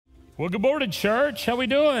Well, good morning, church. How we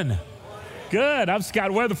doing? Good. I'm Scott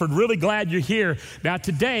Weatherford. Really glad you're here. Now,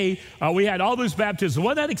 today, we had all those baptisms.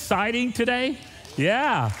 Wasn't that exciting today?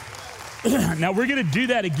 Yeah. Now, we're going to do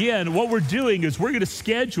that again. What we're doing is we're going to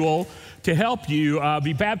schedule to help you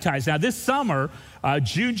be baptized. Now, this summer,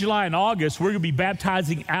 June, July, and August, we're going to be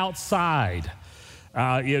baptizing outside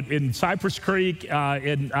in Cypress Creek,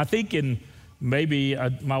 I think in maybe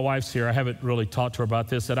my wife's here. I haven't really talked to her about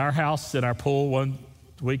this. At our house, at our pool one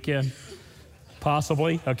weekend,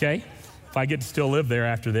 possibly, okay, if I get to still live there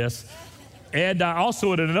after this. And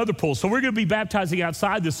also at another pool. So we're going to be baptizing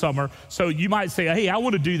outside this summer. So you might say, hey, I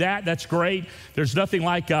want to do that. That's great. There's nothing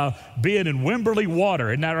like being in Wimberley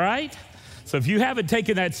water. Isn't that right? So if you haven't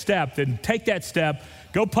taken that step, then take that step.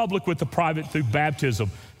 Go public with the private through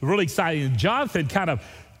baptism. Really exciting. And Jonathan kind of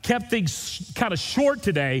kept things kind of short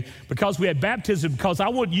today because we had baptism, because I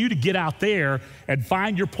want you to get out there and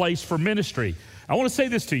find your place for ministry. I want to say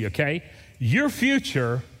this to you, okay? Your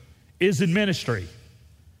future is in ministry.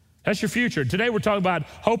 That's your future. Today we're talking about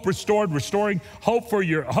hope restored, restoring hope for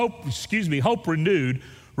your hope renewed,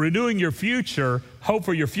 renewing your future, hope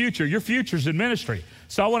for your future. Your future's in ministry.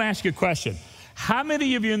 So I want to ask you a question. How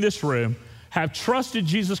many of you in this room have trusted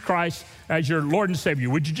Jesus Christ as your Lord and Savior?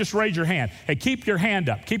 Would you just raise your hand? Hey, keep your hand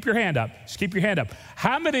up. Keep your hand up. Just keep your hand up.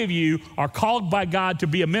 How many of you are called by God to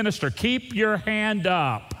be a minister? Keep your hand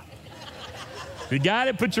up. You got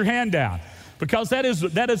it? Put your hand down. Because that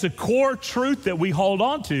is a core truth that we hold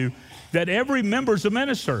on to, that every member is a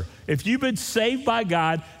minister. If you've been saved by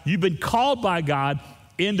God, you've been called by God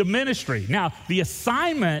into ministry. Now, the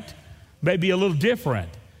assignment may be a little different.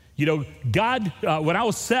 You know, God, when I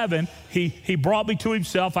was 7, he brought me to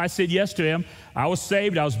himself. I said yes to him. I was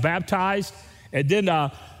saved. I was baptized. And then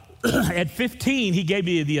at 15, he gave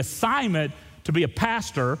me the assignment to be a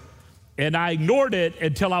pastor, and I ignored it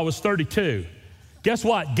until I was 32. Guess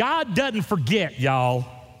what? God doesn't forget, y'all.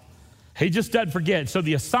 He just doesn't forget. So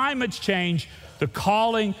the assignments change, the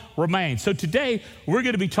calling remains. So today, we're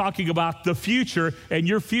going to be talking about the future, and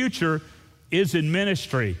your future is in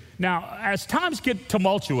ministry. Now, as times get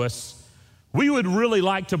tumultuous, we would really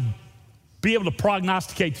like to be able to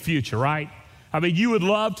prognosticate the future, right? I mean, you would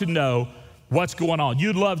love to know what's going on.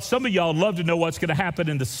 Some of y'all love to know what's going to happen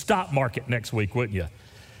in the stock market next week, wouldn't you?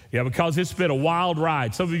 Yeah, because it's been a wild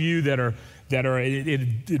ride. Some of you that are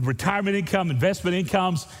in retirement income, investment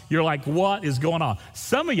incomes, you're like, what is going on?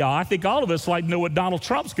 Some of y'all, I think all of us like to know what Donald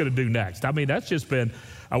Trump's going to do next. I mean, that's just been,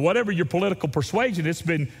 whatever your political persuasion, it's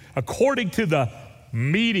been, according to the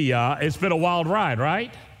media, it's been a wild ride,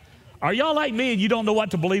 right? Are y'all like me and you don't know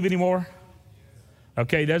what to believe anymore?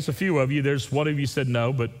 Okay, there's a few of you. There's one of you said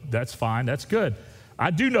no, but that's fine. That's good.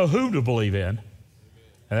 I do know who to believe in.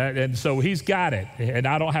 And so he's got it, and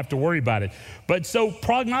I don't have to worry about it. But so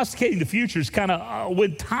prognosticating the future is kind of,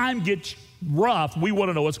 when time gets rough, we want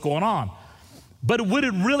to know what's going on. But would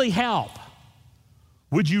it really help?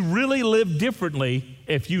 Would you really live differently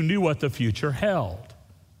if you knew what the future held?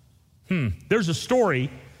 There's a story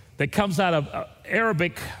that comes out of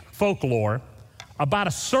Arabic folklore about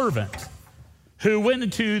a servant who went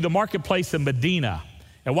into the marketplace of Medina.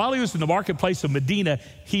 And while he was in the marketplace of Medina,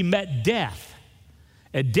 he met death.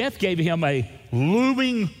 And death gave him a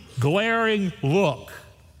looming, glaring look.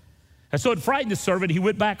 And so it frightened the servant. He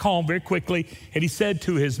went back home very quickly, and he said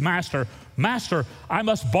to his master, "Master, I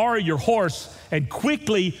must borrow your horse and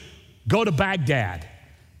quickly go to Baghdad."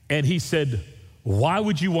 And he said, "Why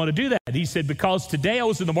would you want to do that?" And he said, "Because today I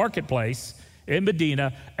was in the marketplace in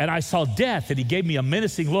Medina, and I saw death, and he gave me a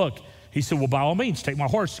menacing look." He said, "Well, by all means, take my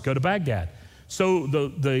horse, go to Baghdad." So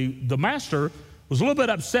the master was a little bit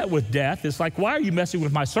upset with death. It's like, why are you messing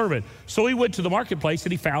with my servant? So he went to the marketplace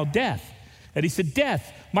and he found death. And he said,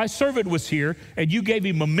 "Death, my servant was here and you gave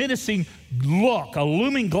him a menacing look, a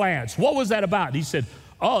looming glance. What was that about?" And he said,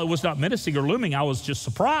 "Oh, it was not menacing or looming. I was just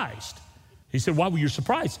surprised." He said, "Why were you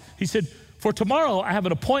surprised?" He said, "For tomorrow I have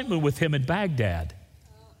an appointment with him in Baghdad."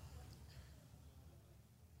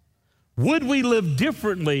 Would we live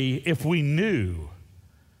differently if we knew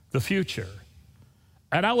the future?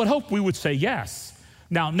 And I would hope we would say yes.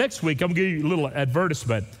 Now, next week, I'm going to give you a little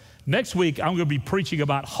advertisement. Next week, I'm going to be preaching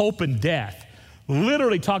about hope and death,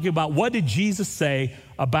 literally talking about what did Jesus say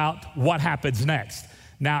about what happens next.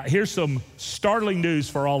 Now, here's some startling news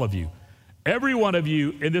for all of you. Every one of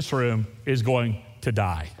you in this room is going to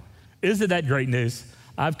die. Isn't that great news?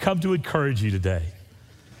 I've come to encourage you today.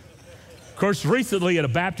 Of course, recently at a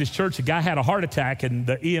Baptist church, a guy had a heart attack and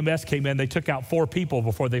the EMS came in. They took out 4 people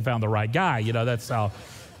before they found the right guy. You know, that's how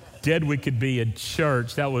dead we could be in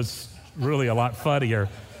church. That was really a lot funnier.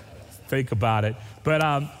 think about it. But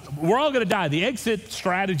we're all going to die. The exit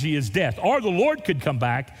strategy is death. Or the Lord could come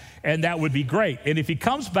back, and that would be great. And if he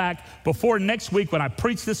comes back before next week when I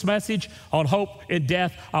preach this message on hope in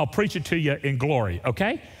death, I'll preach it to you in glory,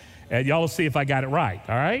 okay? And y'all will see if I got it right,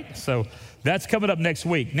 all right? So that's coming up next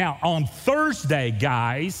week. Now, on Thursday,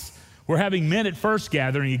 guys, we're having Men at First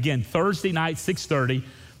gathering again, Thursday night, 6:30.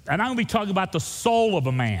 And I'm going to be talking about the soul of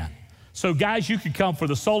a man. So, guys, you can come for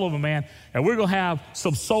the soul of a man, and we're going to have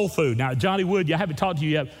some soul food. Now, Johnny Wood, I haven't talked to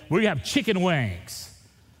you yet. We're going to have chicken wings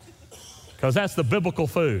because that's the biblical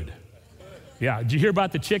food. Yeah, did you hear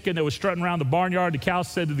about the chicken that was strutting around the barnyard? The cow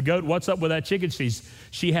said to the goat, what's up with that chicken?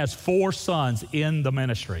 She has 4 sons in the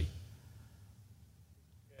ministry.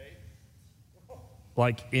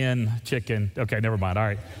 Like in chicken. Okay, never mind. All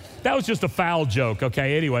right. That was just a foul joke,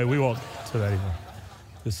 okay? Anyway, we won't say that anymore.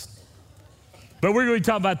 But we're going to be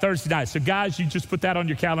talking about Thursday night. So, guys, you just put that on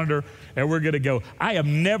your calendar, and we're going to go. I have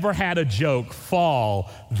never had a joke fall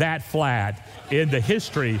that flat in the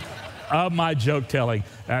history of my joke telling.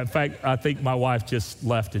 In fact, I think my wife just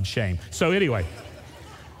left in shame. So, anyway,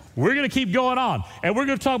 we're going to keep going on, and we're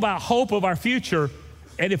going to talk about hope of our future.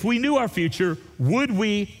 And if we knew our future, would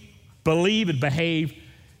we believe and behave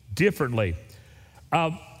differently?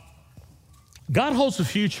 God holds the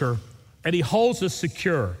future, and he holds us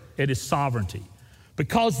secure in his sovereignty.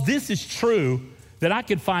 Because this is true, that I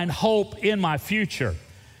can find hope in my future.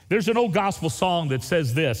 There's an old gospel song that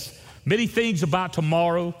says this: many things about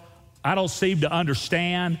tomorrow I don't seem to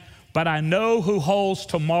understand, but I know who holds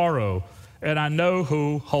tomorrow, and I know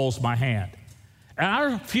who holds my hand. And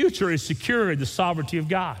our future is secure in the sovereignty of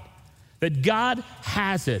God, that God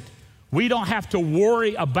has it. We don't have to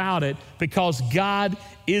worry about it because God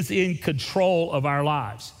is in control of our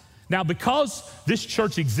lives. Now, because this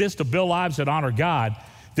church exists to build lives that honor God,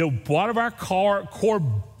 one of our core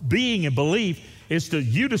being and belief is to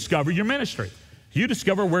you discover your ministry. You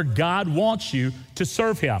discover where God wants you to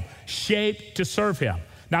serve him, shaped to serve him.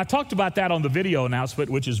 Now, I talked about that on the video announcement,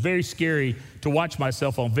 which is very scary to watch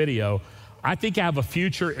myself on video. I think I have a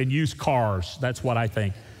future in used cars. That's what I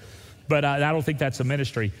think. But I don't think that's a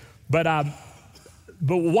ministry. But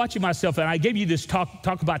watching myself, and I gave you this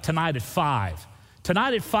talk about tonight at 5.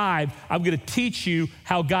 Tonight at 5, I'm going to teach you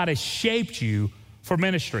how God has shaped you for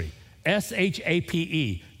ministry.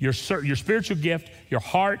 SHAPE, your spiritual gift, your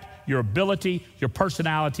heart, your ability, your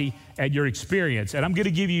personality, and your experience. And I'm going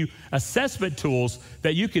to give you assessment tools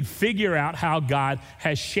that you can figure out how God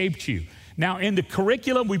has shaped you. Now, in the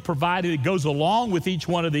curriculum we provided, it goes along with each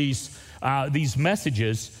one of these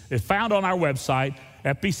messages. It's found on our website,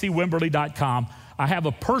 fbcwimberley.com. I have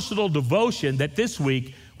a personal devotion that this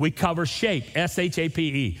week we cover SHAPE,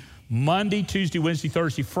 S-H-A-P-E. Monday, Tuesday, Wednesday,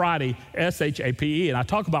 Thursday, Friday, S-H-A-P-E. And I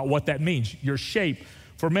talk about what that means, your shape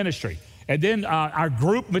for ministry. And then our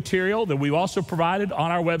group material that we've also provided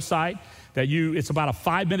on our website, it's about a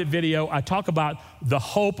 5-minute video. I talk about the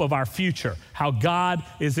hope of our future, how God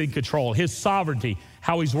is in control, his sovereignty,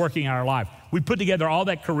 how he's working in our life. We put together all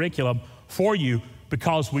that curriculum for you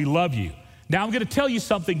because we love you. Now, I'm going to tell you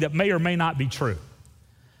something that may or may not be true.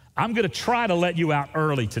 I'm going to try to let you out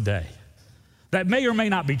early today. That may or may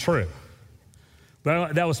not be true.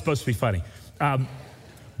 But that was supposed to be funny.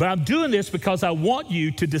 But I'm doing this because I want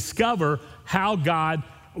you to discover how God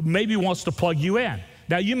maybe wants to plug you in.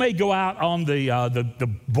 Now, you may go out on the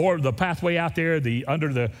board, the pathway out there,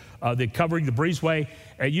 under the covering, the breezeway,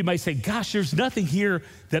 and you may say, gosh, there's nothing here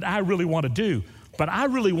that I really want to do, but I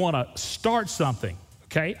really want to start something,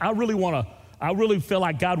 okay? I really feel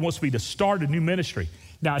like God wants me to start a new ministry.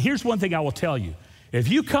 Now, here's one thing I will tell you. If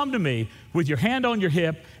you come to me with your hand on your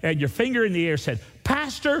hip and your finger in the air, said,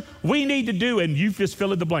 Pastor, we need to do, and you just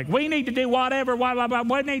fill in the blank, we need to do whatever,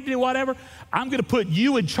 we need to do whatever, I'm going to put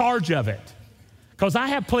you in charge of it because I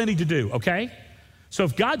have plenty to do, okay? So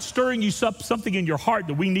if God's stirring you something in your heart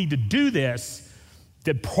that we need to do this,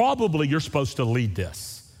 then probably you're supposed to lead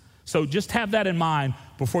this. So just have that in mind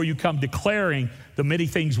before you come declaring the many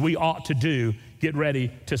things we ought to do. Get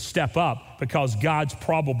ready to step up because God's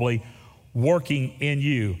probably working in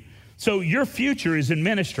you. So your future is in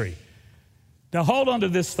ministry. Now hold on to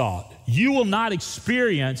this thought. You will not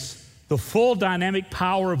experience the full dynamic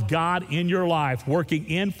power of God in your life working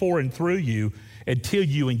in, for, and through you until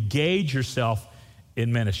you engage yourself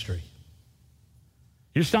in ministry.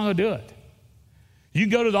 You're just not going to do it. You can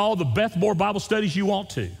go to all the Beth Moore Bible studies you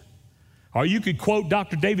want to, or you could quote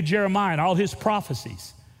Dr. David Jeremiah and all his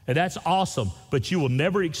prophecies, and that's awesome, but you will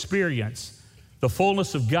never experience the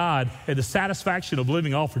fullness of God and the satisfaction of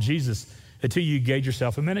living all for Jesus until you engage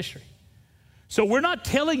yourself in ministry. So we're not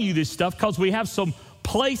telling you this stuff because we have some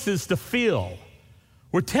places to fill.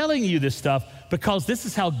 We're telling you this stuff because this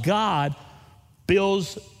is how God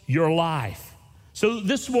builds your life. So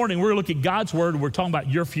this morning, we're looking at God's word, and we're talking about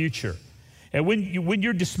your future. And when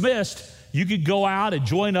you're dismissed, you could go out and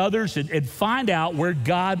join others and find out where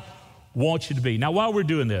God wants you to be. Now, while we're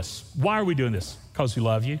doing this, why are we doing this? Because we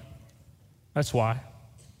love you. That's why.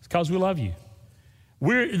 It's because we love you.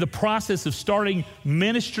 We're in the process of starting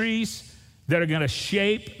ministries that are going to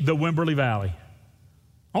shape the Wimberley Valley.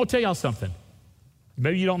 I want to tell y'all something.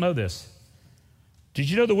 Maybe you don't know this. Did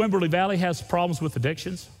you know the Wimberley Valley has problems with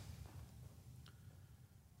addictions?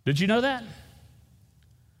 Did you know that?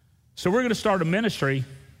 So we're going to start a ministry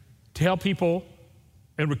to help people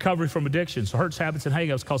in recovery from addictions, hurts, habits, and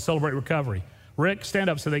hang-ups, called Celebrate Recovery. Rick, stand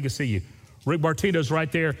up so they can see you. Rick Martino's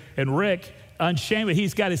right there. And Rick, unashamedly,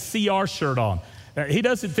 he's got his CR shirt on. He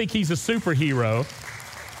doesn't think he's a superhero.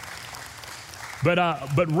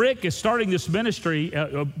 But Rick is starting this ministry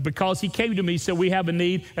because he came to me and said, we have a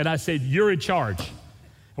need. And I said, you're in charge.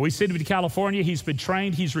 And we sent him to California. He's been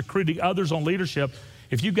trained. He's recruiting others on leadership.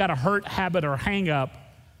 If you've got a hurt, habit, or hang-up,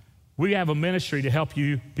 we have a ministry to help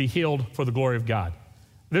you be healed for the glory of God.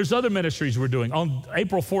 There's other ministries we're doing. On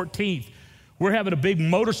April 14th, we're having a big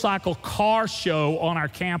motorcycle car show on our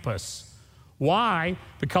campus. Why?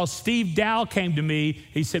 Because Steve Dow came to me.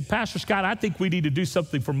 He said, Pastor Scott, I think we need to do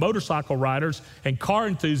something for motorcycle riders and car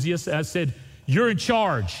enthusiasts. And I said, you're in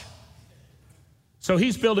charge. So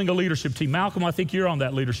he's building a leadership team. Malcolm, I think you're on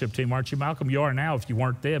that leadership team, aren't you, Malcolm? You are now if you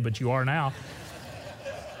weren't then, but you are now.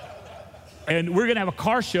 And we're going to have a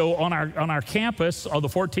car show on our campus on the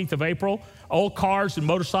 14th of April. Old cars and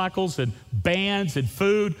motorcycles and bands and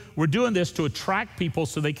food. We're doing this to attract people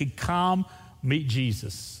so they can come meet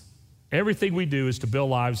Jesus. Everything we do is to build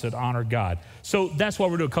lives that honor God. So that's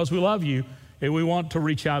what we're doing, because we love you and we want to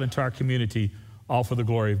reach out into our community all for the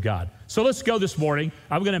glory of God. So let's go this morning.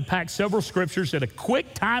 I'm going to unpack several scriptures in a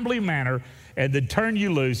quick, timely manner and then turn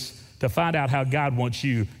you loose to find out how God wants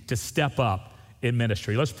you to step up in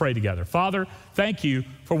ministry. Let's pray together. Father, thank you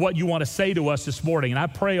for what you want to say to us this morning. And I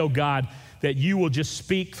pray, oh God, that you will just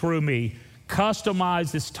speak through me,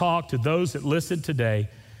 customize this talk to those that listen today.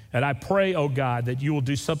 And I pray, oh God, that you will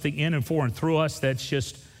do something in and for and through us that's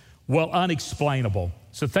just, well, unexplainable.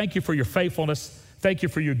 So thank you for your faithfulness. Thank you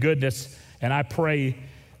for your goodness. And I pray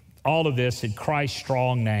all of this in Christ's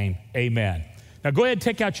strong name. Amen. Now go ahead and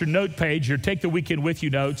take out your note page or take the Weekend With You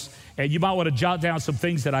notes, and you might want to jot down some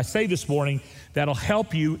things that I say this morning that'll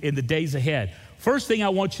help you in the days ahead. First thing I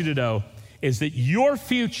want you to know is that your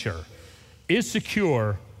future is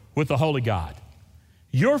secure with the Holy God.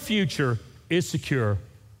 Your future is secure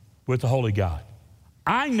with the Holy God.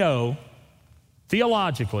 I know,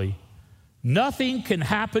 theologically, nothing can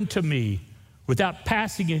happen to me without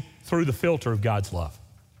passing it through the filter of God's love.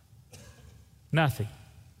 Nothing.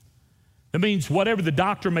 That means whatever the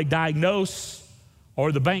doctor may diagnose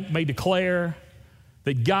or the bank may declare,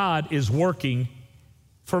 that God is working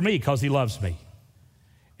for me because he loves me.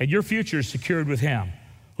 And your future is secured with him.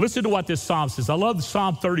 Listen to what this psalm says. I love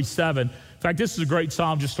Psalm 37. In fact, this is a great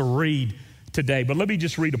psalm just to read today, but let me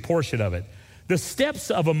just read a portion of it. The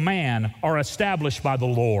steps of a man are established by the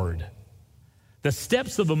Lord. The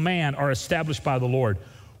steps of a man are established by the Lord.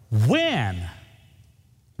 When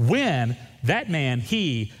that man,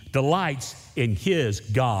 he delights in his,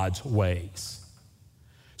 God's ways.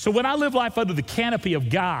 So when I live life under the canopy of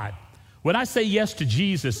God, when I say yes to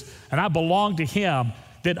Jesus and I belong to him,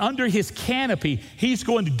 then under his canopy, he's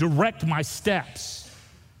going to direct my steps.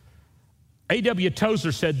 A.W.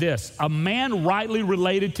 Tozer said this: a man rightly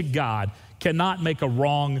related to God cannot make a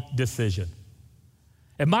wrong decision.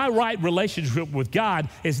 And my right relationship with God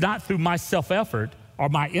is not through my self-effort or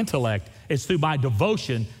my intellect. It's through my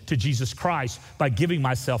devotion to Jesus Christ by giving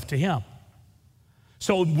myself to him.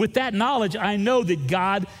 So with that knowledge, I know that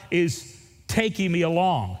God is taking me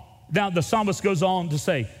along. Now, the psalmist goes on to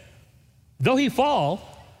say, though he fall,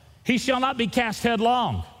 he shall not be cast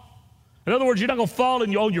headlong. In other words, you're not going to fall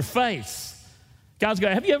on your face. God's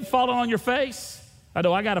going, have you ever fallen on your face? I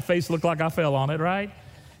know I got a face that looked like I fell on it, right?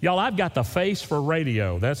 Y'all, I've got the face for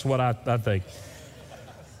radio. That's what I think.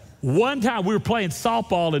 One time we were playing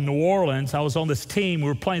softball in New Orleans. I was on this team. We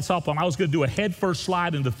were playing softball, and I was going to do a head-first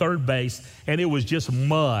slide into third base, and it was just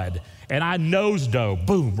mud. And I nose-dove,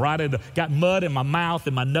 boom, right into, got mud in my mouth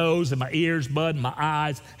and my nose and my ears, mud in my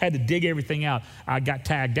eyes. Had to dig everything out. I got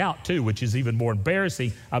tagged out, too, which is even more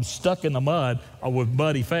embarrassing. I'm stuck in the mud with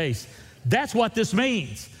muddy face. That's what this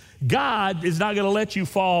means. God is not going to let you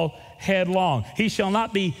fall headlong. He shall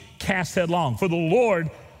not be cast headlong, for the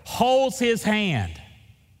Lord holds his hand.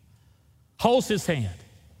 Holds his hand.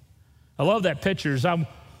 I love that picture. As I'm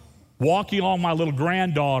walking along my little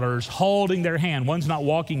granddaughters, holding their hand. One's not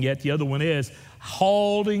walking yet, the other one is,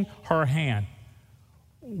 holding her hand.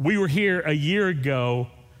 We were here a year ago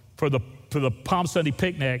for the Palm Sunday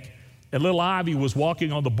picnic, and little Ivy was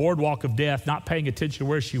walking on the boardwalk of death, not paying attention to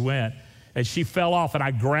where she went, and she fell off, and I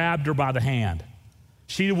grabbed her by the hand.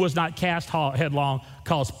 She was not cast headlong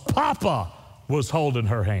because Papa was holding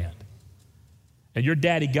her hand. And your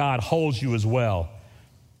daddy God holds you as well.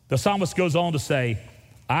 The psalmist goes on to say,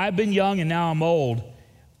 I've been young and now I'm old,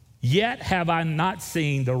 yet have I not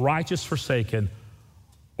seen the righteous forsaken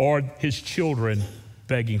or his children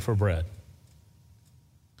begging for bread.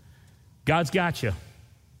 God's got you.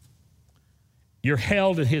 You're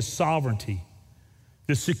held in his sovereignty.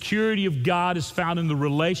 The security of God is found in the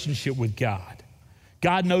relationship with God.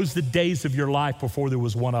 God knows the days of your life before there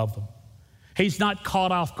was one of them. He's not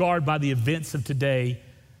caught off guard by the events of today,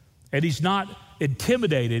 and he's not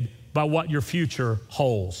intimidated by what your future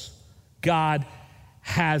holds. God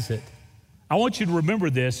has it. I want you to remember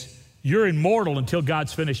this. You're immortal until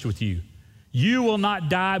God's finished with you. You will not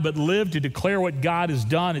die but live to declare what God has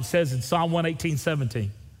done. It says in Psalm 118:17.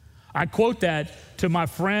 I quote that to my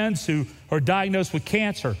friends who are diagnosed with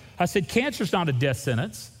cancer. I said, cancer's not a death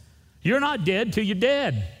sentence. You're not dead till you're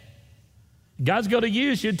dead. God's going to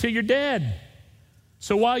use you until you're dead.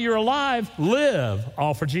 So while you're alive, live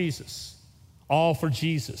all for Jesus. All for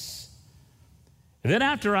Jesus. And then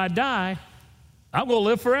after I die, I'm going to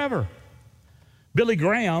live forever. Billy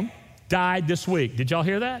Graham died this week. Did y'all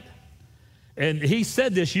hear that? And he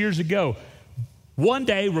said this years ago. One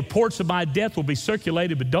day, reports of my death will be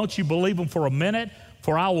circulated, but don't you believe them for a minute,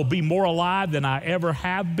 for I will be more alive than I ever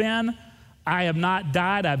have been. I have not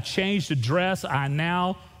died. I've changed address. I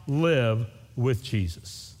now live with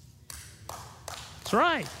Jesus. That's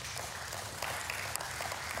right.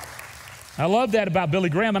 I love that about Billy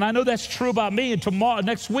Graham, and I know that's true about me. And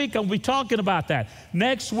next week, I'll be talking about that.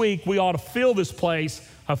 Next week, we ought to fill this place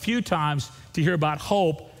a few times to hear about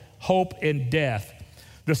hope in death.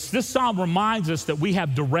 This psalm reminds us that we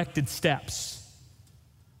have directed steps.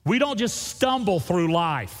 We don't just stumble through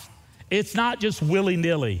life. It's not just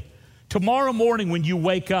willy-nilly. Tomorrow morning when you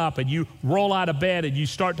wake up and you roll out of bed and you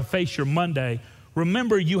start to face your Monday,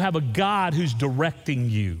 remember you have a God who's directing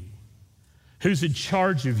you, who's in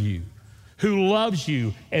charge of you, who loves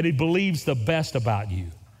you, and he believes the best about you.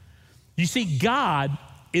 You see, God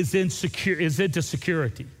is into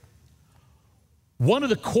security. One of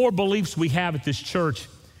the core beliefs we have at this church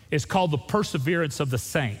is called the perseverance of the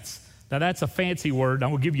saints. Now, that's a fancy word. I'm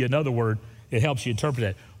going to give you another word. It helps you interpret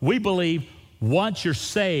it. We believe once you're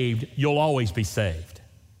saved, you'll always be saved.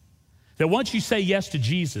 That once you say yes to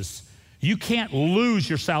Jesus, you can't lose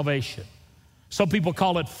your salvation. Some people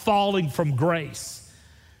call it falling from grace.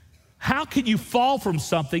 How can you fall from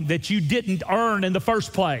something that you didn't earn in the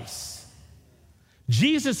first place?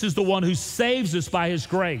 Jesus is the one who saves us by his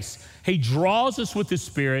grace. He draws us with his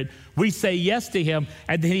Spirit. We say yes to him,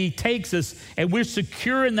 and then he takes us, and we're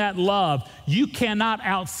secure in that love. You cannot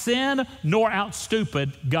out-sin nor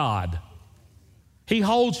out-stupid God. He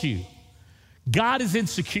holds you. God is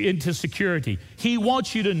into security. He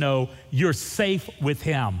wants you to know you're safe with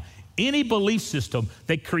him. Any belief system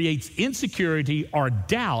that creates insecurity or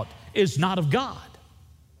doubt is not of God.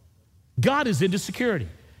 God is into security.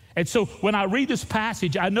 And so when I read this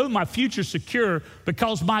passage, I know my future's secure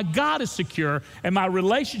because my God is secure and my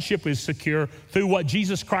relationship is secure through what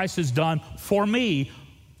Jesus Christ has done for me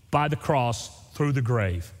by the cross through the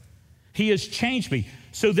grave. He has changed me.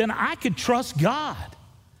 So then I can trust God.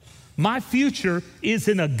 My future is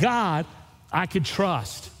in a God I can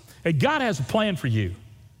trust. And God has a plan for you.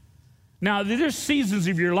 Now, there's seasons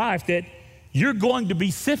of your life that you're going to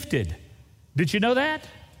be sifted. Did you know that?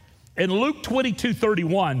 In Luke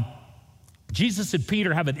 22:31, Jesus and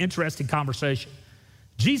Peter have an interesting conversation.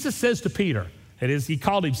 Jesus says to Peter, he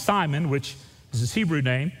called him Simon, which is his Hebrew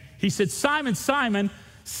name. He said, Simon, Simon,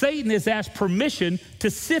 Satan has asked permission to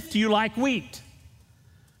sift you like wheat.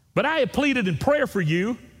 But I have pleaded in prayer for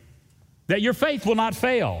you that your faith will not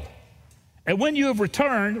fail. And when you have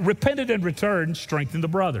repented and returned, strengthen the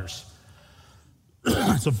brothers.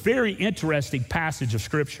 It's a very interesting passage of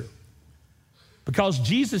Scripture. Because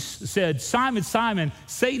Jesus said, Simon, Simon,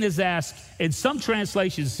 Satan has asked, in some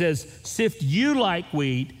translations it says, sift you like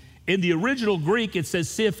wheat. In the original Greek, it says,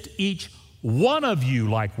 sift each one of you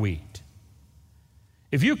like wheat.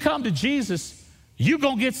 If you come to Jesus, you're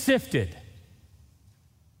going to get sifted.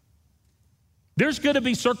 There's going to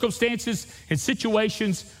be circumstances and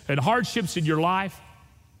situations and hardships in your life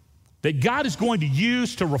that God is going to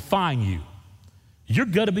use to refine you. You're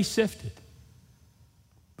going to be sifted.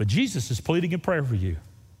 But Jesus is pleading in prayer for you.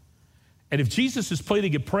 And if Jesus is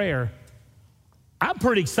pleading in prayer, I'm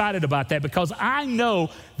pretty excited about that because I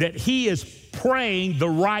know that he is praying the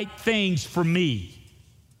right things for me.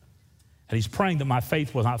 And he's praying that my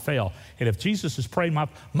faith will not fail. And if Jesus is praying, my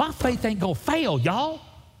faith ain't going to fail, y'all,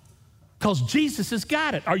 because Jesus has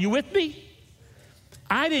got it. Are you with me?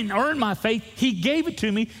 I didn't earn my faith. He gave it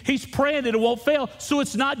to me. He's praying that it won't fail, so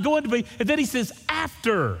it's not going to be. And then he says,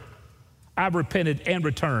 after I've repented and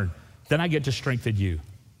returned, then I get to strengthen you.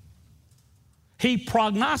 He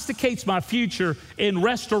prognosticates my future in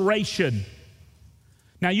restoration.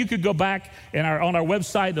 Now, you could go back on our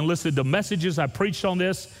website and listen to messages I preached on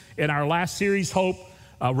this in our last series, Hope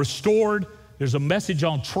Restored. There's a message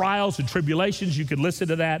on trials and tribulations. You can listen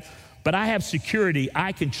to that. But I have security.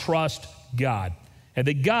 I can trust God, and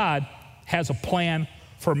that God has a plan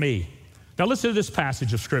for me. Now, listen to this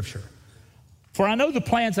passage of Scripture. For I know the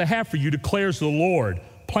plans I have for you, declares the Lord,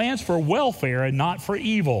 plans for welfare and not for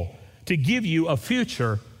evil, to give you a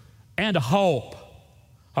future and a hope.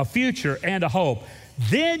 A future and a hope.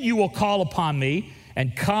 Then you will call upon me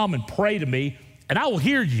and come and pray to me, and I will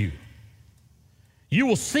hear you. You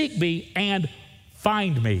will seek me and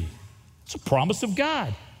find me. It's a promise of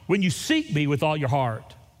God. When you seek me with all your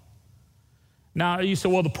heart. Now, you say,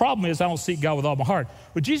 well, the problem is I don't seek God with all my heart.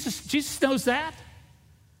 Well, Jesus knows that.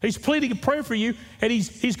 He's pleading a prayer for you, and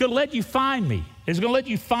he's going to let you find me. He's going to let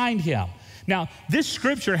you find him. Now, this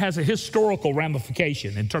scripture has a historical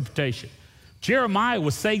ramification, interpretation. Jeremiah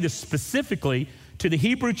was saying this specifically to the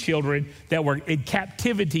Hebrew children that were in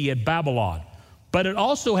captivity at Babylon. But it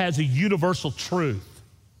also has a universal truth.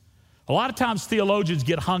 A lot of times theologians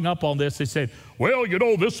get hung up on this. They say, well, you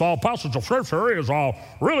know, this passage of Scripture is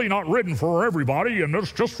really not written for everybody, and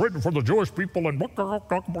it's just written for the Jewish people. And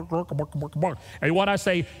what I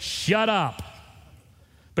say, shut up.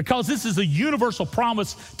 Because this is a universal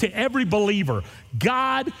promise to every believer.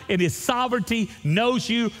 God in his sovereignty knows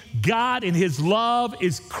you. God in his love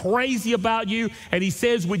is crazy about you. And he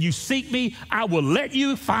says, when you seek me, I will let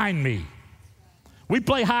you find me. We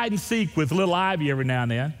play hide and seek with little Ivy every now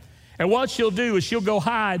and then. And what she'll do is she'll go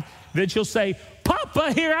hide, then she'll say,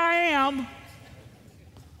 Papa, here I am.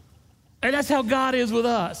 And that's how God is with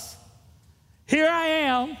us. Here I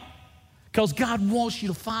am, because God wants you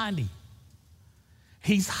to find him.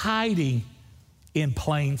 He's hiding in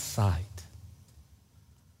plain sight.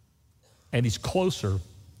 And he's closer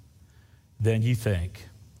than you think.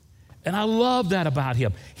 And I love that about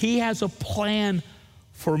him. He has a plan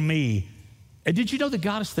for me. And did you know that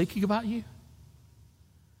God is thinking about you?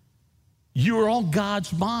 You are on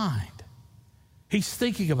God's mind. He's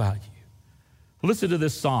thinking about you. Listen to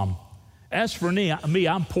this psalm. As for me,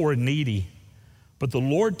 I'm poor and needy, but the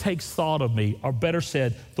Lord takes thought of me, or better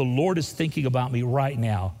said, the Lord is thinking about me right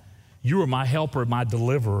now. You are my helper, my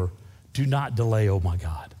deliverer. Do not delay, oh my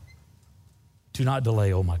God. Do not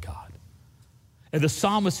delay, oh my God. And the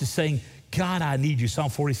psalmist is saying, God, I need you, Psalm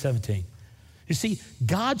 40:17. You see,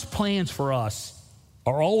 God's plans for us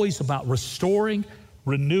are always about restoring,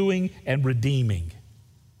 renewing, and redeeming.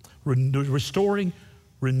 Restoring,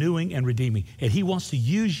 renewing, and redeeming. And he wants to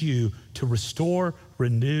use you to restore,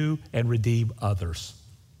 renew, and redeem others.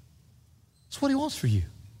 That's what he wants for you.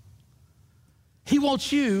 He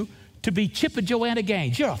wants you to be Chip and Joanna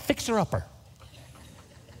Gaines. You're a fixer-upper.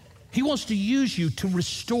 He wants to use you to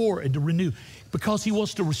restore and to renew, because he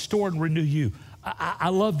wants to restore and renew you. I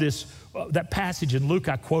love this, that passage in Luke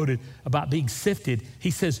I quoted about being sifted. He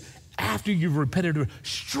says, after you've repented,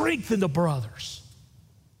 strengthen the brothers.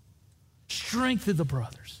 Strengthen the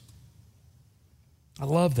brothers. I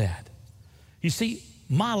love that. You see,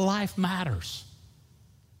 my life matters.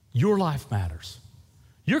 Your life matters.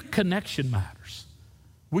 Your connection matters.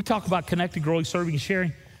 We talk about connected, growing, serving, and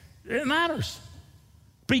sharing. It matters.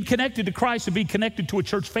 Being connected to Christ and being connected to a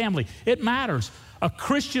church family, it matters. A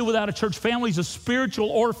Christian without a church family is a spiritual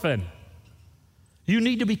orphan. You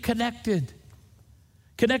need to be connected.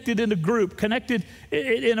 Connected in a group, connected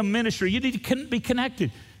in a ministry. You need to be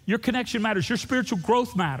connected. Your connection matters. Your spiritual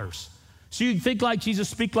growth matters. So you can think like Jesus,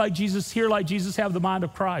 speak like Jesus, hear like Jesus, have the mind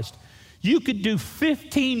of Christ. You could do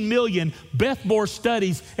 15 million Beth Moore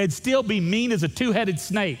studies and still be mean as a two-headed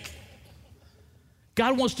snake.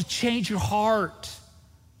 God wants to change your heart.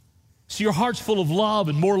 So your heart's full of love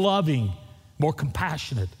and more loving, more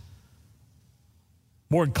compassionate,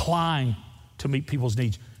 more inclined to meet people's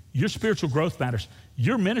needs. Your spiritual growth matters.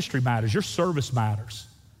 Your ministry matters. Your service matters.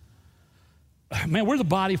 Man, we're the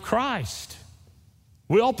body of Christ.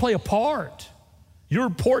 We all play a part. You're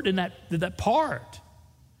important in that part.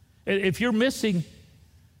 If you're missing,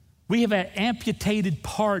 we have amputated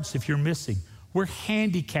parts if you're missing. We're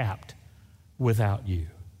handicapped without you.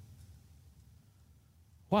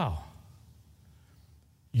 Wow.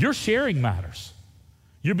 Your sharing matters.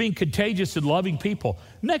 You're being contagious and loving people.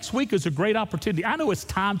 Next week is a great opportunity. I know it's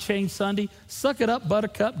Time Change Sunday. Suck it up,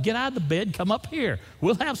 Buttercup. Get out of the bed. Come up here.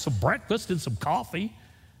 We'll have some breakfast and some coffee.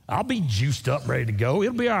 I'll be juiced up, ready to go.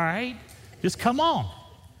 It'll be all right. Just come on.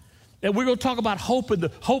 And we're going to talk about hope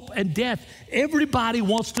and death. Everybody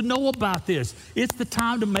wants to know about this. It's the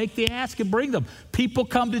time to make the ask and bring them. People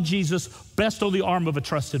come to Jesus best on the arm of a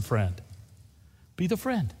trusted friend. Be the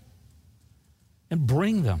friend and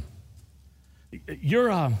bring them.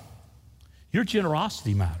 Your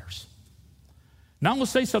generosity matters. Now I'm going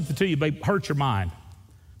to say something to you, may hurt your mind,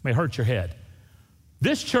 may hurt your head.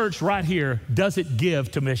 This church right here doesn't give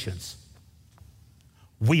to missions.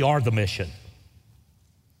 We are the mission.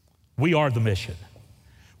 We are the mission.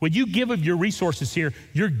 When you give of your resources here,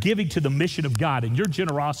 you're giving to the mission of God, and your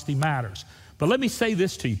generosity matters. But let me say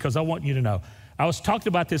this to you, because I want you to know. I was talking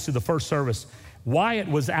about this in the first service. Wyatt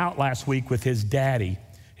was out last week with his daddy.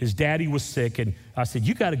 His daddy was sick, and I said,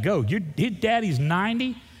 you got to go. His daddy's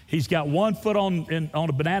 90. He's got one foot on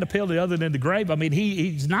a banana peel, the other in the grave. I mean,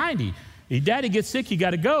 he's 90. His daddy gets sick, you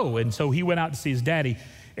got to go. And so he went out to see his daddy,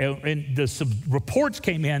 and some reports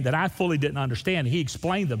came in that I fully didn't understand. He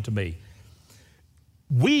explained them to me.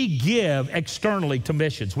 We give externally to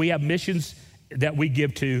missions. We have missions that we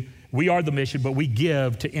give to. We are the mission, but we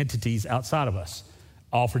give to entities outside of us,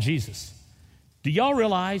 all for Jesus. Do y'all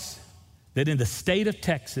realize that in the state of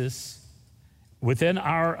Texas, within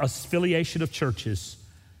our affiliation of churches,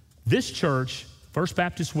 this church, First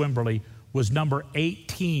Baptist Wimberley, was number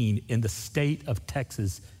 18 in the state of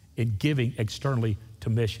Texas in giving externally to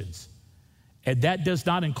missions. And that does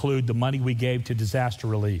not include the money we gave to disaster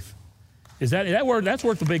relief. That's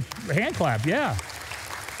worth a big hand clap, yeah.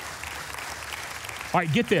 All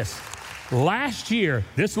right, get this. Last year,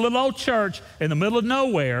 this little old church in the middle of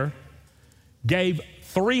nowhere gave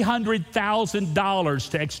 $300,000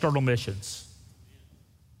 to external missions.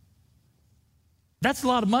 That's a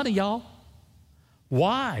lot of money, y'all.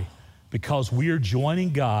 Why? Because we are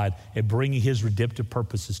joining God and bringing his redemptive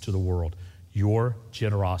purposes to the world. Your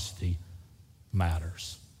generosity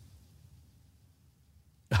matters.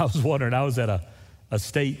 I was wondering, I was at a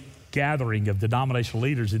state gathering of denominational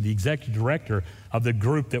leaders, and the executive director of the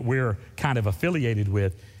group that we're kind of affiliated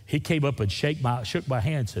with, he came up and shook my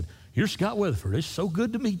hand and said, "You're Scott Weatherford. It's so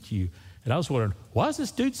good to meet you." And I was wondering, why is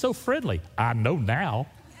this dude so friendly? I know now.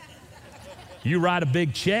 You write a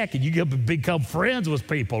big check and you become friends with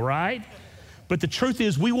people, right? But the truth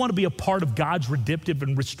is, we want to be a part of God's redemptive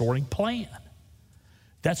and restoring plan.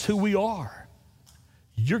 That's who we are.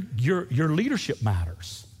 Your leadership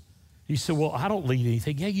matters. You say, well, I don't lead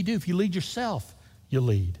anything. Yeah, you do. If you lead yourself, you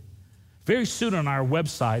lead. Very soon on our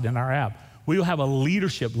website and our app, we will have a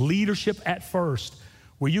leadership at first,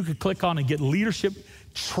 where you can click on and get leadership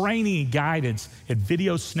training and guidance and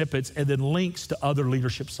video snippets and then links to other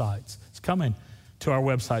leadership sites. It's coming to our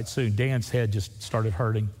website soon. Dan's head just started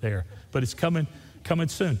hurting there, but it's coming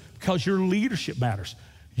soon, because your leadership matters.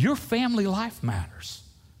 Your family life matters.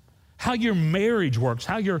 How your marriage works,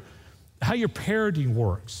 how your parenting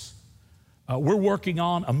works. We're working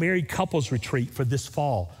on a married couples retreat for this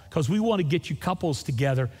fall, because we want to get you couples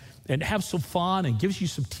together and have some fun and gives you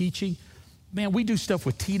some teaching. Man, we do stuff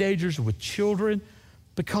with teenagers and with children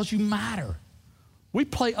because you matter. We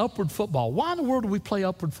play upward football. Why in the world do we play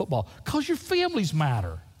upward football? Because your families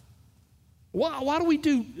matter. Why do we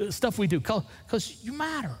do stuff we do? Because you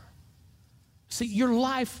matter. See, your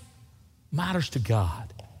life matters to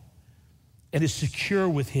God and is secure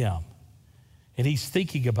with him. And he's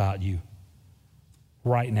thinking about you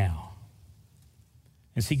right now.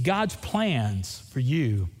 And see, God's plans for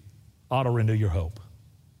you ought to renew your hope.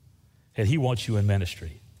 And he wants you in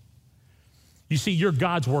ministry. You see, you're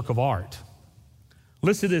God's work of art.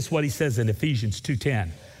 Listen to this, what he says in Ephesians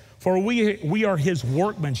 2:10. For we are his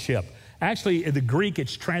workmanship. Actually, in the Greek,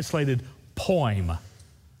 it's translated poem.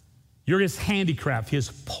 You're his handicraft, his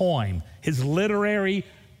poem, his literary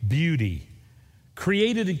beauty,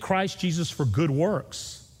 created in Christ Jesus for good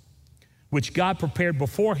works, which God prepared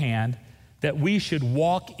beforehand that we should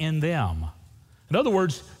walk in them. In other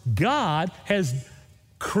words, God has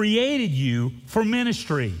created you for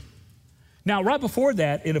ministry. Now, right before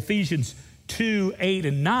that, in Ephesians 2:8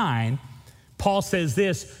 and 9, Paul says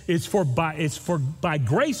this, it's for by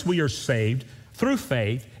grace we are saved through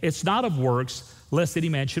faith. It's not of works, lest any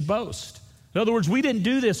man should boast. In other words, we didn't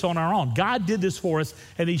do this on our own. God did this for us,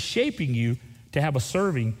 and he's shaping you to have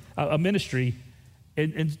a ministry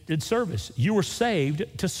in service. You were saved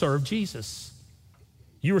to serve Jesus.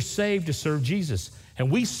 You were saved to serve Jesus.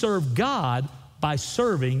 And we serve God by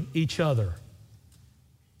serving each other.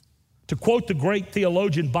 To quote the great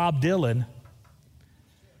theologian Bob Dylan,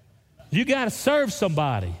 You got to serve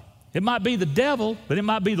somebody. It might be the devil, but it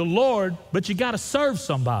might be the Lord, but you got to serve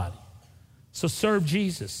somebody. So serve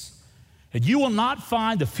Jesus. And you will not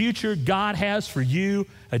find the future God has for you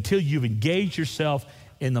until you've engaged yourself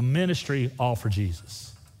in the ministry all for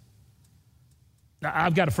Jesus. Now,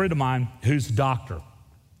 I've got a friend of mine who's a doctor.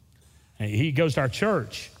 And he goes to our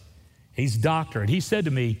church. He's a doctor. And he said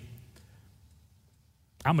to me,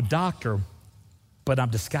 I'm a doctor, but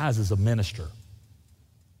I'm disguised as a minister.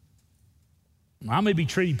 I may be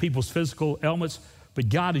treating people's physical ailments, but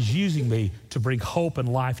God is using me to bring hope and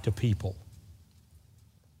life to people.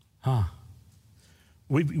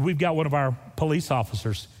 We've got one of our police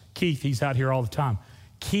officers, Keith. He's out here all the time.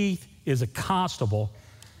 Keith is a constable,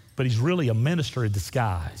 but he's really a minister in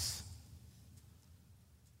disguise.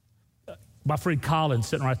 My friend Colin,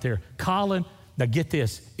 sitting right there. Colin, now get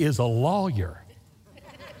this, is a lawyer.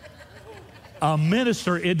 A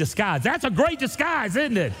minister in disguise. That's a great disguise,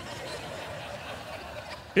 isn't it?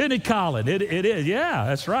 Isn't it, Colin? It is, yeah,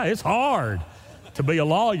 that's right. It's hard to be a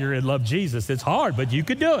lawyer and love Jesus. It's hard, but you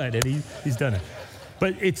can do it, and he's done it.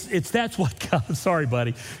 But that's what God, sorry,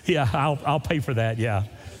 buddy. Yeah, I'll pay for that, yeah.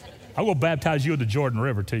 I'm going to baptize you in the Jordan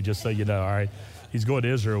River, too, just so you know, all right? He's going to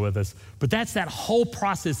Israel with us. But that's that whole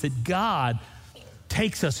process that God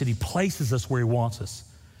takes us and he places us where he wants us.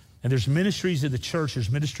 And there's ministries in the church, there's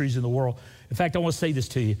ministries in the world. In fact, I want to say this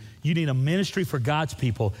to you. You need a ministry for God's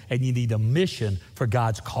people, and you need a mission for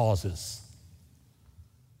God's causes.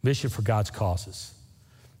 Mission for God's causes.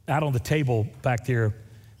 Out on the table back there,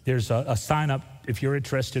 there's a sign up if you're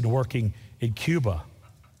interested in working in Cuba.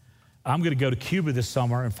 I'm going to go to Cuba this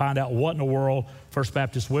summer and find out what in the world First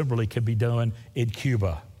Baptist Wimberley could be doing in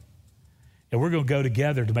Cuba. And we're going to go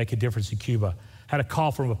together to make a difference in Cuba. Had a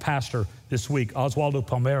call from a pastor this week, Oswaldo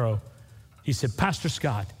Palmero. He said, Pastor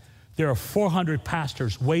Scott, there are 400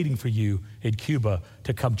 pastors waiting for you in Cuba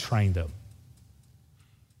to come train them.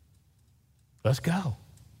 Let's go.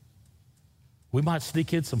 We might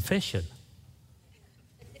sneak in some fishing.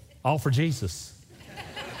 All for Jesus.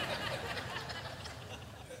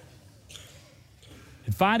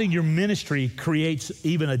 And finding your ministry creates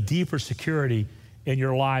even a deeper security in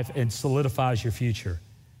your life and solidifies your future.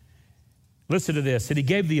 Listen to this. And he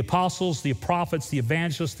gave the apostles, the prophets, the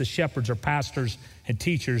evangelists, the shepherds, or pastors and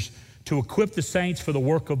teachers to equip the saints for the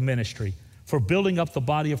work of ministry, for building up the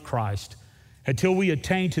body of Christ, until we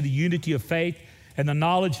attain to the unity of faith and the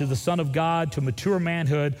knowledge of the Son of God, to mature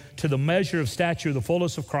manhood, to the measure of stature of the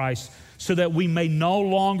fullness of Christ, so that we may no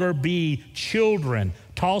longer be children,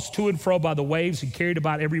 tossed to and fro by the waves and carried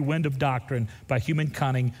about every wind of doctrine, by human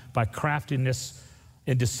cunning, by craftiness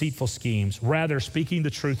and deceitful schemes. Rather, speaking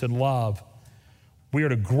the truth in love, we are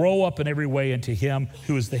to grow up in every way into him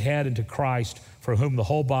who is the head, into Christ, for whom the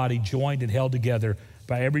whole body, joined and held together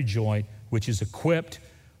by every joint, which is equipped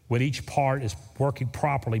when each part is working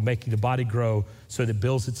properly, making the body grow so that it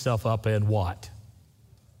builds itself up in what?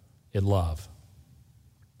 In love.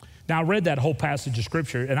 Now, I read that whole passage of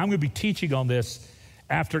Scripture, and I'm going to be teaching on this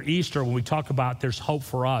after Easter when we talk about there's hope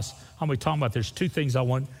for us. I'm going to be talking about there's two things I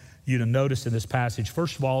want you to notice in this passage.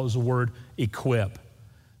 First of all is the word equip.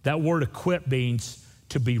 That word equip means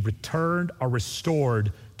to be returned or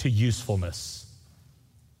restored to usefulness.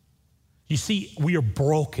 You see, we are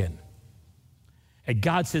broken. And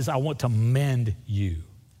God says, I want to mend you.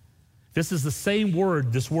 This is the same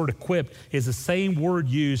word, this word equipped is the same word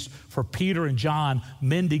used for Peter and John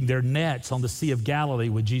mending their nets on the Sea of Galilee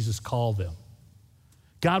when Jesus called them.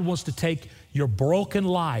 God wants to take your broken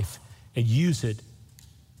life and use it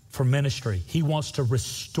for ministry. He wants to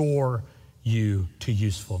restore you to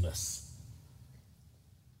usefulness.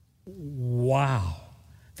 Wow.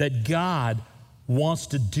 That God wants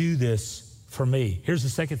to do this for me. Here's the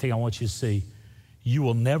second thing I want you to see. You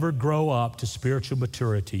will never grow up to spiritual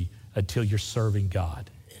maturity until you're serving God.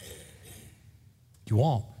 You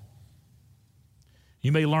won't.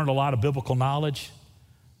 You may learn a lot of biblical knowledge,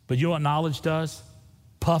 but you know what knowledge does?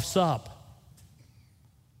 Puffs up.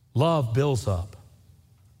 Love builds up.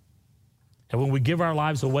 And when we give our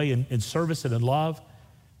lives away in service and in love,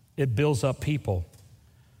 it builds up people.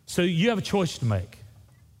 So you have a choice to make.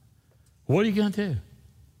 What are you going to do?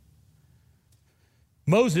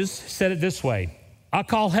 Moses said it this way, I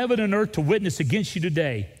call heaven and earth to witness against you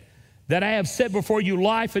today that I have set before you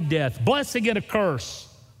life and death, blessing and a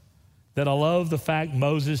curse. That I love the fact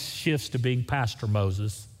Moses shifts to being Pastor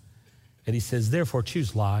Moses. And he says, therefore,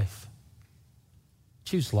 choose life.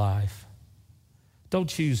 Choose life. Don't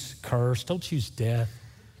choose curse. Don't choose death.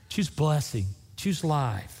 Choose blessing. Choose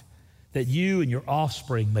life. That you and your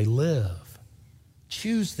offspring may live.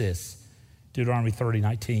 Choose this. Deuteronomy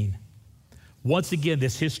 30:19. Once again,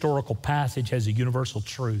 this historical passage has a universal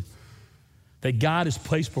truth. that God has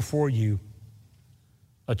placed before you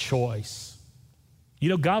a choice. You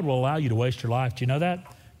know, God will allow you to waste your life. Do you know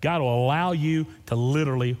that? God will allow you to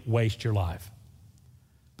literally waste your life.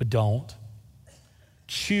 But don't.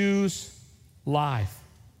 Choose life.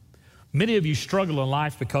 Many of you struggle in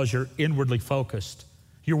life because you're inwardly focused.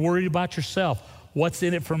 You're worried about yourself. What's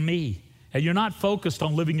in it for me? And you're not focused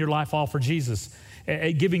on living your life all for Jesus,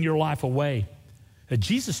 and giving your life away. And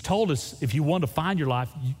Jesus told us if you want to find your life,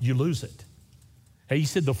 you lose it. And he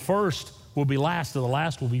said the first will be last and the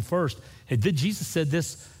last will be first. And then Jesus said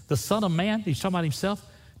this, the Son of Man, he's talking about himself,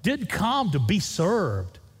 didn't come to be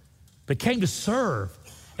served, but came to serve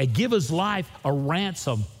and give his life a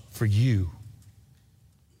ransom for you.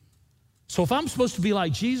 So if I'm supposed to be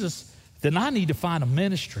like Jesus, then I need to find a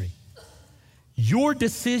ministry. Your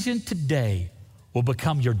decision today will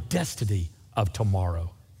become your destiny of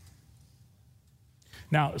tomorrow.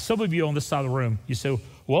 Now, some of you on this side of the room, you say,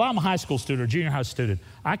 well, I'm a high school student or junior high student.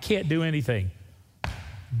 I can't do anything.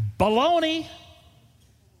 Baloney.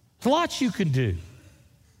 There's lots you can do.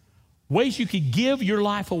 Ways you can give your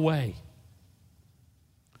life away.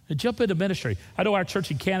 And jump into ministry. I know our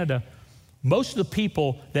church in Canada, most of the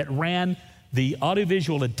people that ran the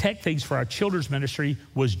audiovisual and tech things for our children's ministry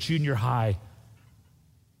was junior high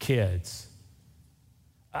kids.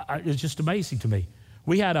 It's just amazing to me.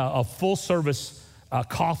 We had a full service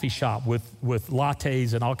coffee shop with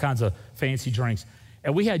lattes and all kinds of fancy drinks.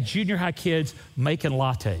 And we had junior high kids making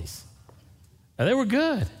lattes. And they were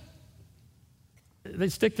good.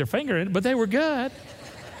 They'd stick their finger in it, but they were good.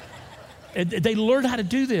 And they learned how to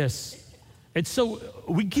do this. And so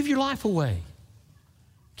we give your life away.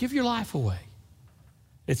 Give your life away.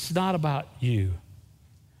 It's not about you.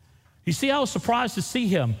 You see, I was surprised to see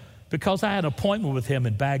him because I had an appointment with him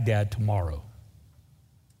in Baghdad tomorrow.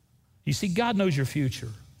 You see, God knows your future,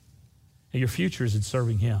 and your future is in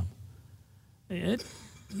serving him.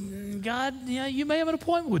 God, you may have an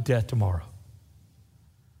appointment with death tomorrow.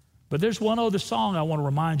 But there's one other song I want to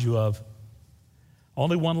remind you of.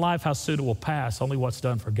 Only one life, how soon it will pass. Only what's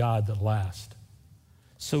done for God that lasts.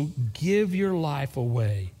 So give your life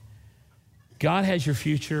away. God has your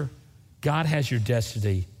future. God has your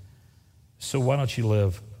destiny. So why don't you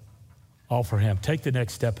live all for him? Take the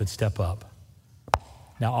next step and step up.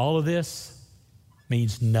 Now, all of this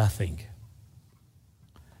means nothing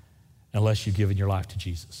unless you've given your life to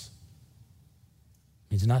Jesus.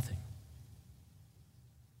 It means nothing.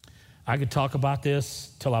 I could talk about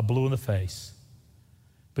this till I blew in the face.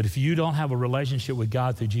 But if you don't have a relationship with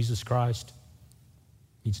God through Jesus Christ,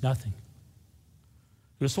 it means nothing.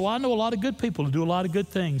 So I know a lot of good people who do a lot of good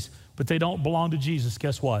things, but they don't belong to Jesus.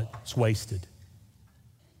 Guess what? It's wasted.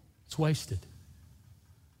 It's wasted.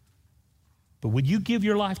 But when you give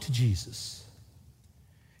your life to Jesus,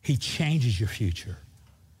 he changes your future.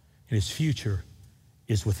 And his future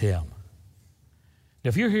is with him. Now,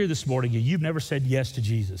 if you're here this morning and you've never said yes to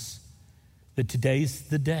Jesus, then today's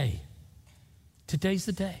the day. Today's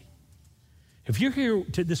the day. If you're here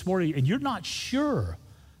this morning and you're not sure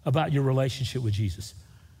about your relationship with Jesus,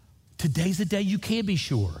 today's the day you can be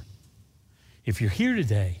sure. If you're here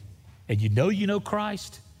today and you know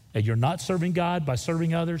Christ and you're not serving God by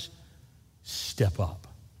serving others, step up.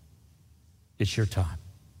 It's your time.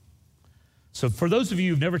 So for those of you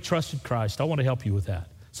who've never trusted Christ, I want to help you with that.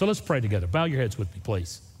 So let's pray together. Bow your heads with me,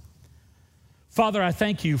 please. Father, I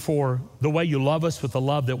thank you for the way you love us with a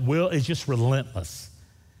love that is just relentless.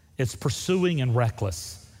 It's pursuing and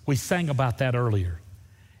reckless. We sang about that earlier.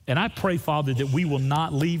 And I pray, Father, that we will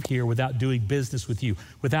not leave here without doing business with you,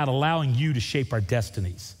 without allowing you to shape our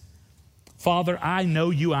destinies. Father, I know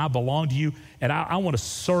you, I belong to you, and I want to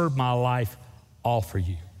serve my life all for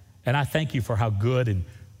you. And I thank you for how good and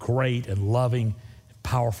great and loving and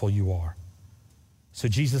powerful you are. So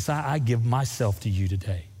Jesus, I give myself to you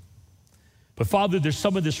today. But Father, there's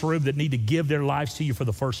some in this room that need to give their lives to you for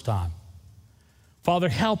the first time. Father,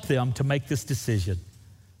 help them to make this decision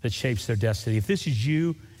that shapes their destiny. If this is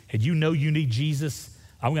you and you know you need Jesus,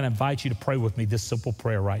 I'm going to invite you to pray with me this simple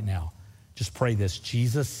prayer right now. Just pray this.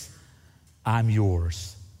 Jesus, I'm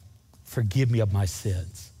yours. Forgive me of my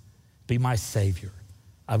sins. Be my Savior.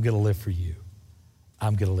 I'm going to live for you.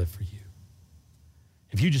 I'm going to live for you.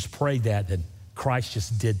 If you just prayed that, then Christ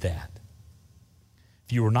just did that.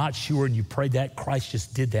 If you were not sure and you prayed that, Christ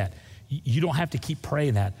just did that. You don't have to keep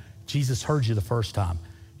praying that. Jesus heard you the first time.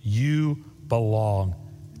 You belong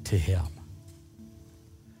to him.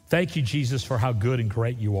 Thank you, Jesus, for how good and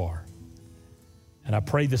great you are. And I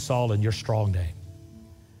pray this all in your strong name.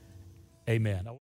 Amen.